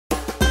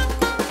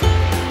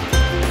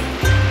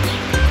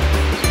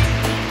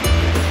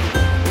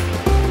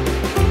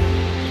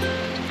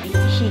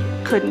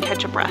couldn't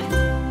catch a breath.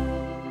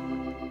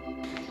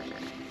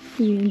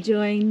 You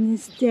enjoying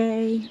this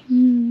day?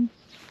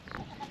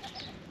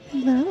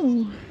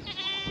 Hello.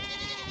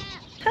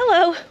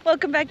 Hello,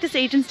 welcome back to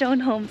Sage and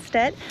Stone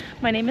Homestead.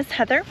 My name is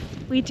Heather.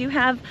 We do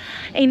have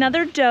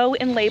another doe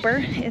in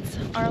labor. It's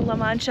our La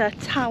Mancha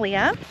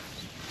Talia.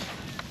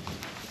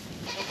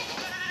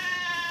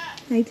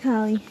 Hi,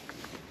 Tali.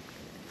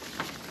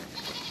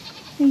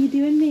 How you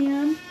doing,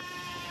 ma'am?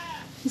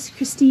 Is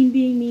Christine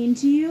being mean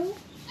to you?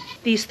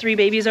 These three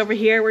babies over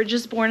here were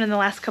just born in the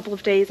last couple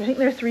of days. I think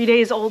they're 3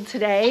 days old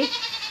today.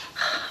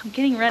 I'm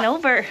getting run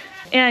over.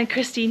 And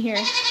Christine here,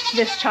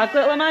 this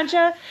chocolate La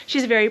Mancha,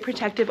 she's very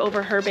protective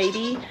over her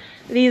baby.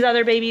 These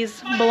other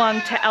babies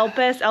belong to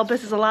Elpis.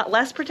 Elpis is a lot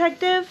less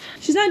protective.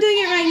 She's not doing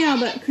it right now,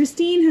 but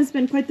Christine has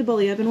been quite the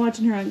bully. I've been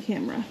watching her on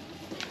camera.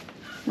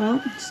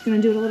 Well, just gonna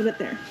do it a little bit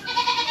there.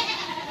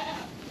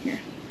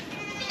 Here.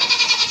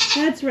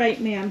 That's right,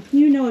 ma'am.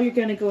 You know you're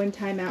gonna go in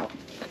timeout.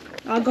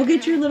 I'll go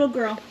get your little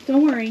girl.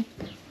 Don't worry.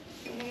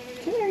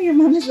 Come here, your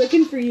mom is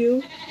looking for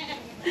you.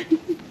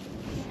 Come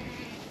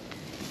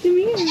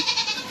here.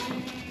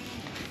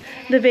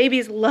 The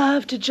babies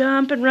love to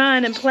jump and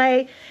run and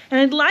play, and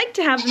I'd like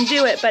to have them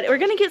do it, but we're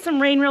gonna get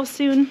some rain real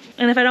soon,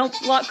 and if I don't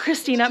lock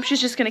Christine up, she's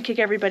just gonna kick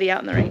everybody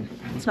out in the rain.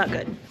 It's not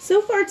good.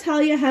 So far,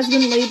 Talia has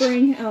been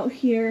laboring out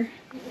here.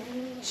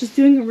 She's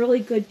doing a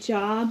really good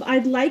job.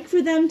 I'd like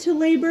for them to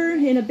labor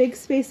in a big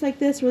space like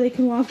this where they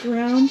can walk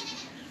around.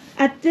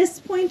 At this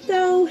point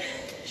though,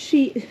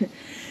 she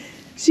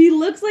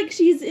looks like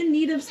she's in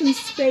need of some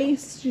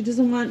space. She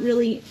doesn't want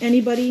really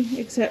anybody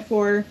except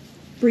for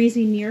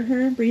Breezy near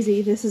her.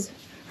 Breezy, this is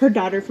her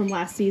daughter from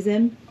last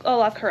season. I'll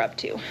lock her up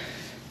too.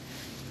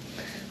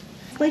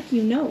 It's like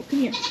you know. Come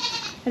here.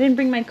 I didn't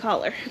bring my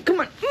collar. Come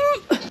on.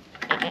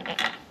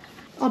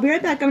 I'll be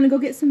right back. I'm gonna go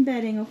get some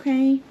bedding,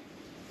 okay?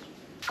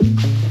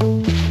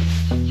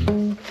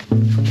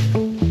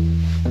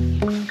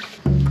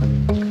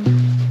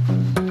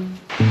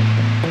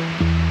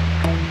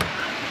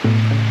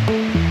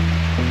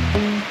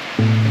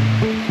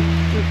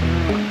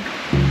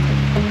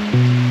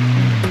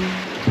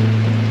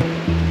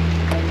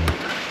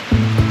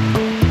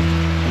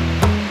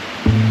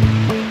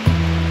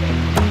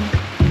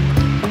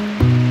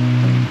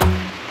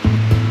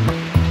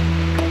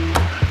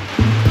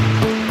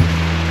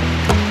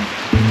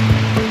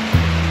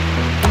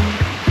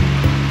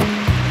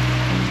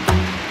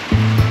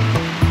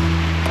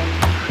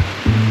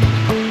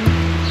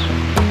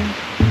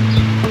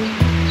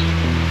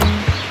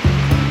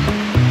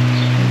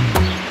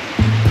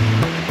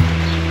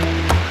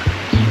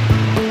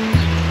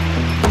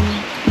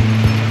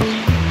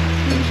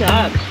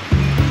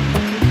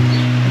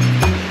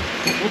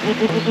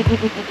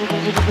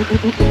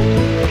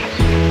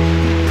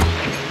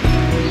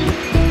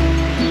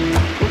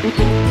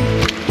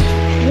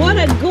 What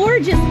a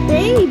gorgeous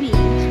baby!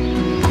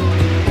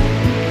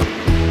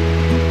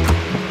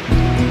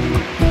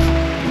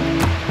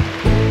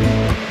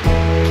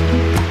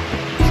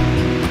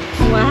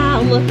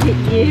 Wow, look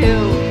at you!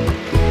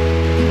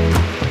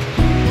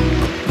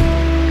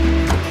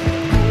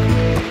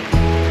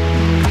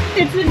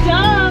 It's a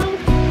doe!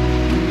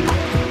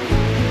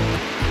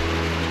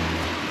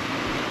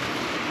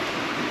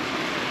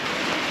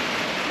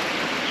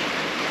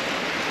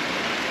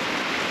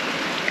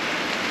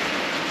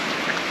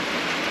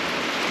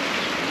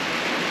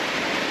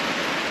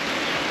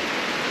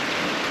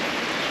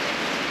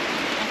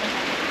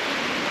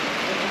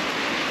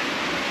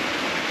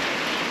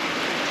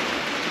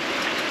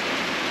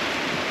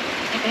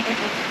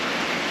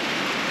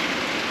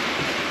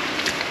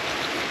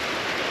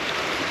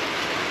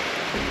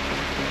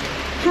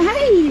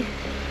 Hi!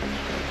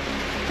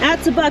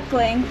 That's a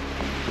buckling.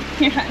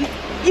 Here, honey.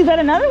 You got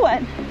another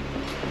one.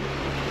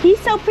 He's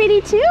so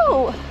pretty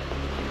too.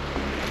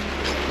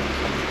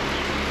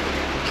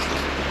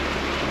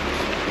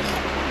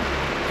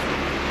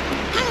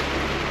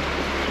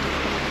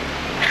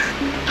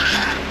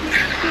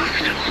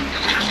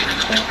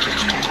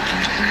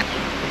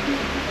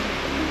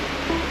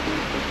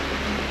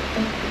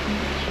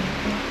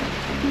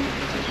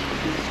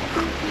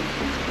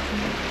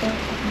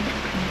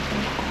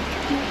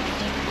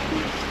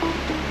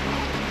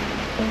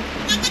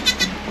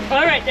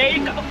 All right, there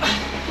you go.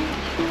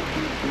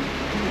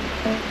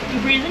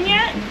 You breathing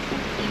yet?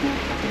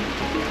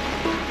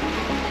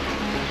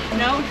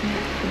 No?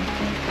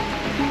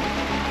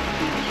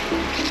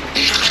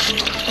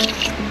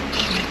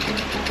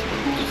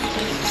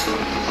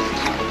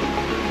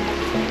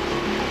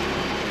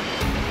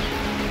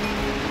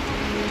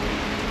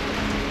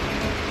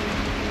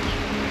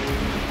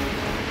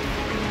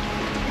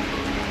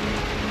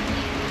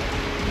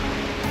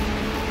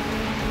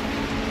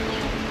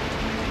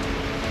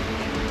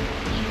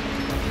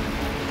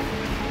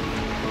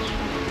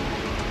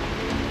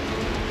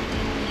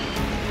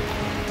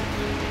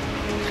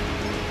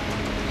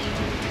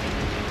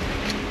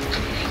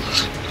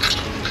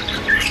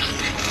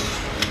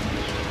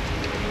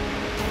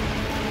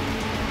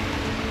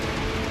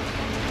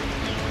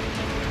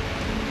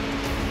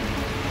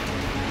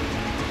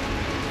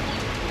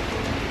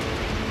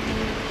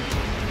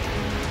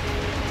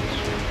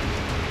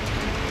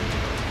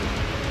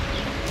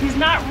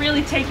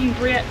 really taking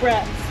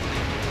breaths.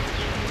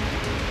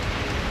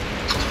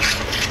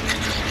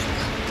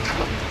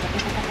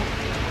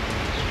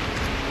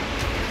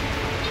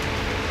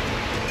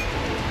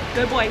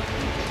 Good boy.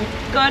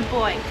 Good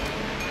boy.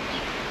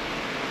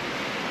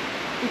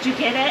 Did you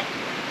get it?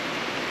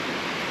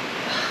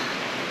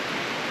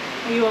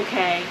 Are you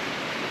okay?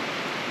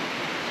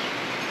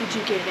 Did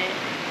you get it?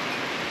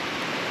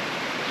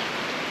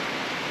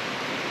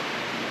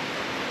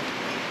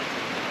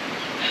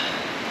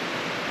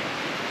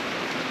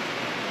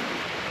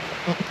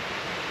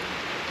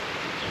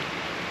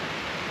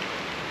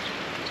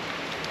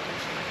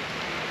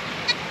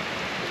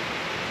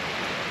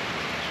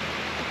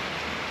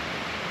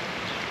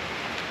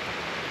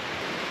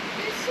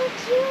 So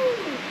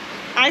cute.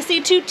 I see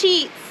 2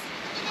 teats.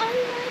 I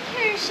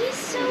like her. She's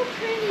so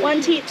pretty.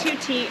 1 teat, 2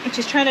 teat. And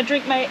she's trying to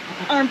drink my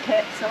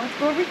armpit. So let's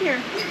go over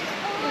here.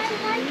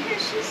 Oh, I like her.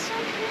 She's so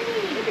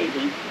pretty. Hey,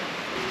 baby.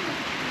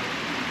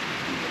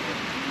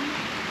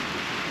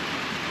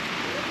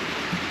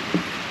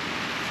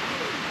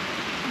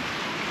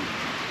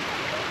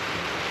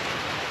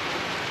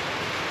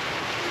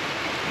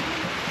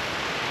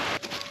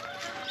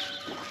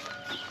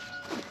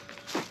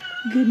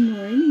 Good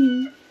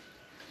morning.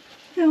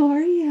 How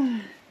are ya?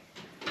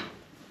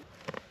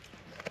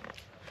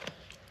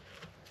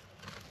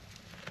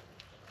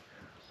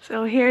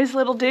 So here's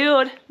little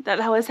dude that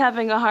was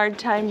having a hard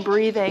time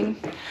breathing.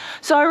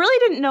 So I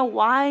really didn't know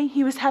why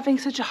he was having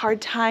such a hard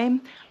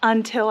time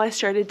until I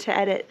started to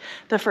edit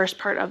the first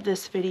part of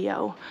this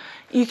video.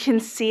 You can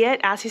see it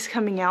as he's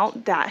coming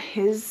out that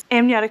his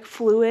amniotic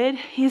fluid,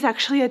 he's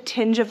actually a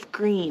tinge of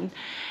green.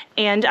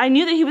 And I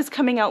knew that he was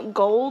coming out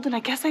gold, and I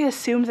guess I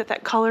assumed that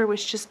that color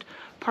was just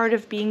part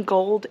of being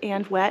gold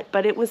and wet,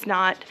 but it was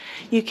not.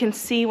 You can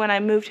see when I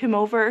moved him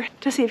over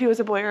to see if he was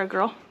a boy or a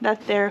girl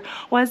that there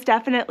was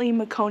definitely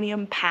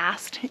meconium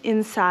past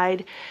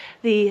inside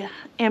the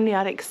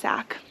amniotic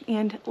sac,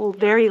 and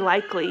very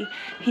likely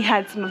he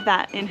had some of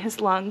that in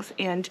his lungs,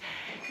 and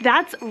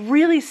that's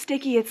really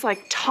sticky. It's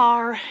like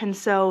tar, and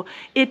so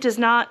it does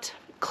not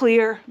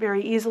clear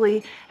very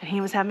easily, and he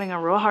was having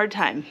a real hard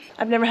time.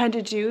 I've never had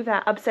to do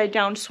that upside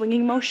down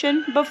swinging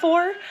motion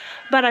before,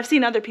 but I've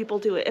seen other people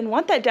do it, and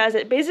what that does,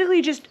 it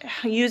basically just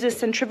uses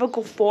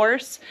centrifugal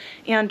force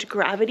and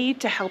gravity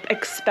to help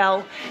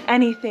expel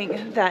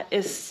anything that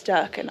is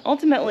stuck, and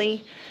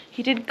ultimately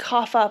he did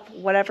cough up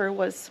whatever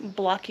was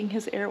blocking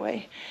his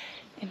airway,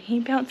 and he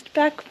bounced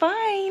back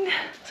fine.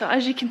 So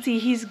as you can see,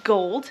 he's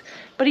gold,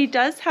 but he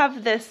does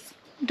have this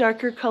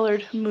darker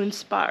colored moon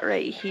spot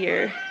right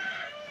here.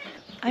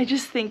 I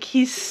just think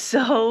he's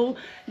so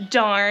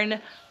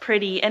darn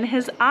pretty, and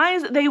his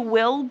eyes, they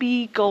will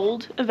be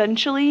gold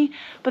eventually,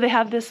 but they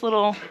have this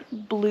little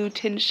blue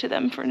tinge to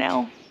them for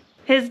now.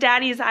 His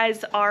daddy's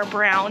eyes are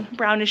brown,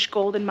 brownish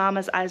gold, and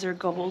mama's eyes are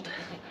gold.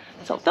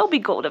 So they'll be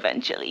gold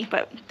eventually,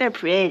 but they're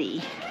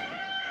pretty.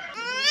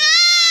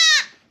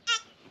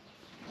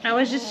 I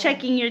was just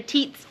checking your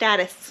teat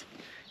status.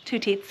 2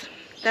 teats.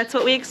 That's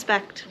what we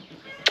expect.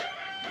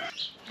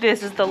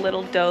 This is the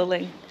little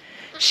doeling.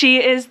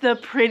 She is the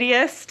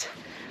prettiest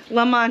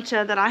La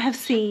Mancha that I have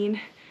seen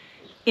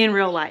in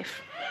real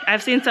life.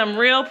 I've seen some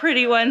real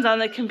pretty ones on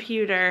the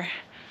computer,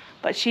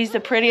 but she's the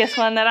prettiest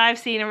one that I've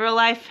seen in real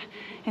life,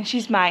 and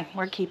she's mine.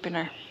 We're keeping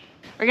her.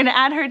 We're gonna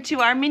add her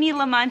to our mini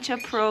La Mancha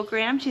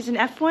program. She's an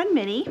F1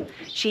 mini.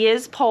 She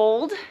is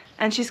polled,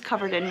 and she's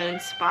covered in moon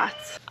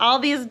spots. All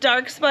these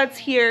dark spots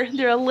here,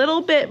 they're a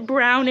little bit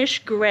brownish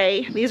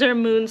gray. These are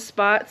moon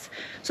spots.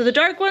 So the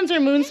dark ones are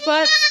moon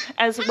spots,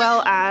 as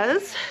well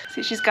as,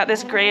 see, she's got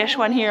this grayish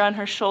one here on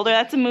her shoulder.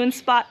 That's a moon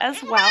spot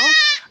as well.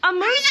 A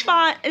moon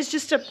spot is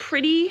just a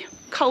pretty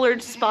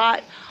colored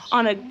spot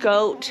on a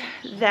goat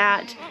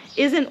that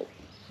isn't,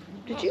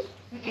 did you?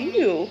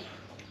 Ew.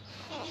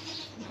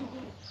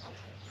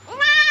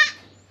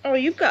 Oh,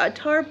 you've got a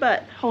tar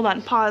butt. Hold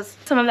on, pause.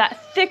 Some of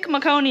that thick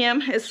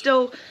meconium is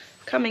still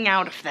coming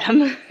out of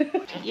them.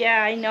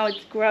 Yeah, I know,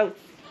 it's gross.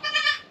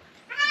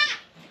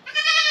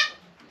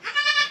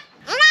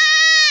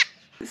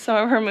 Some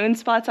of her moon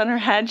spots on her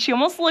head. She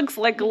almost looks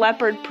like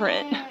leopard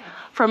print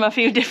from a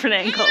few different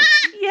angles.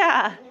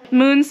 Yeah.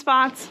 Moon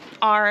spots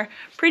are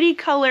pretty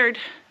colored,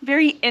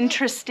 very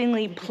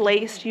interestingly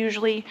placed,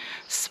 usually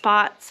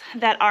spots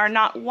that are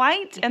not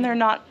white and they're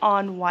not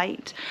on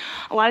white.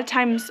 A lot of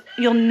times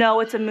you'll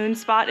know it's a moon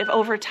spot if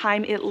over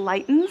time it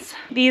lightens.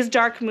 These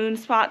dark moon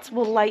spots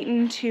will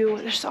lighten to,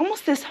 there's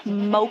almost this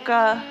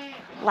mocha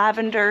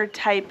lavender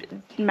type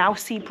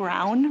mousy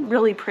brown,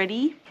 really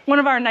pretty. One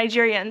of our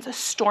Nigerians,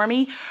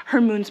 Stormy, her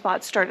moon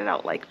spots started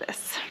out like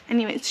this.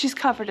 Anyways, she's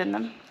covered in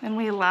them and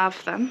we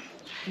love them.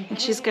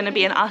 And she's going to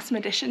be an awesome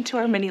addition to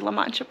our mini La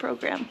Mancha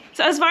program.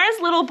 So as far as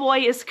little boy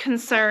is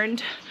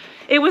concerned,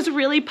 It was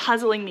really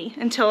puzzling me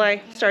until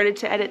I started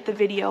to edit the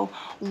video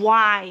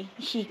why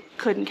he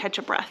couldn't catch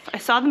a breath. I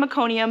saw the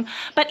meconium,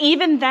 but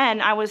even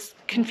then I was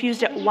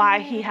confused at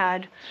why he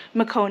had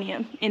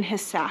meconium in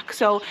his sac.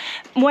 So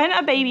when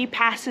a baby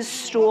passes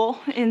stool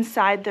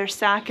inside their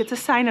sac, it's a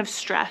sign of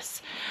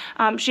stress.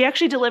 She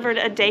actually delivered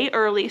a day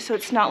early, so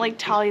it's not like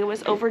Talia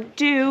was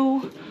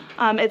overdue.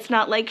 It's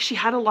not like she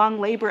had a long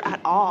labor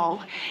at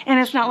all. And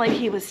it's not like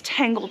he was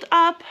tangled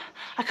up.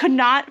 I could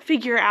not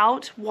figure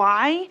out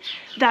why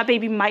that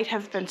baby might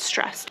have been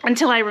stressed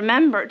until I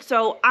remembered.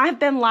 So I've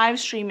been live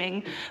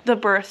streaming the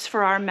births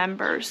for our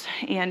members,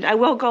 and I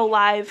will go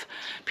live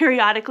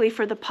periodically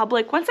for the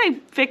public. Once I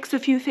fix a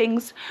few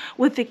things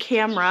with the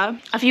camera,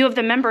 a few of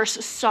the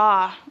members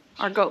saw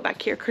our goat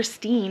back here,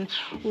 Christine,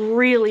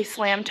 really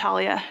slammed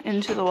Talia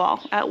into the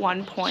wall at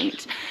one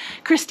point.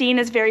 Christine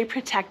is very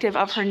protective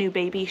of her new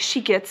baby.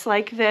 She gets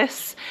like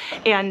this,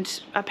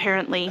 and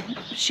apparently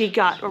she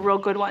got a real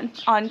good one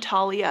on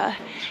Talia.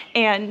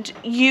 And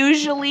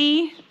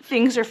usually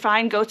things are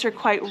fine. Goats are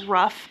quite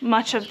rough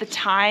much of the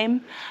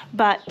time,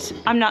 but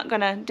I'm not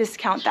gonna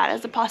discount that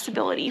as a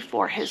possibility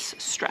for his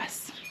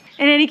stress.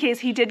 In any case,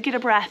 he did get a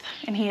breath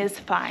and he is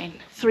fine.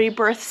 3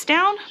 births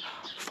down,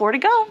 4 to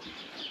go.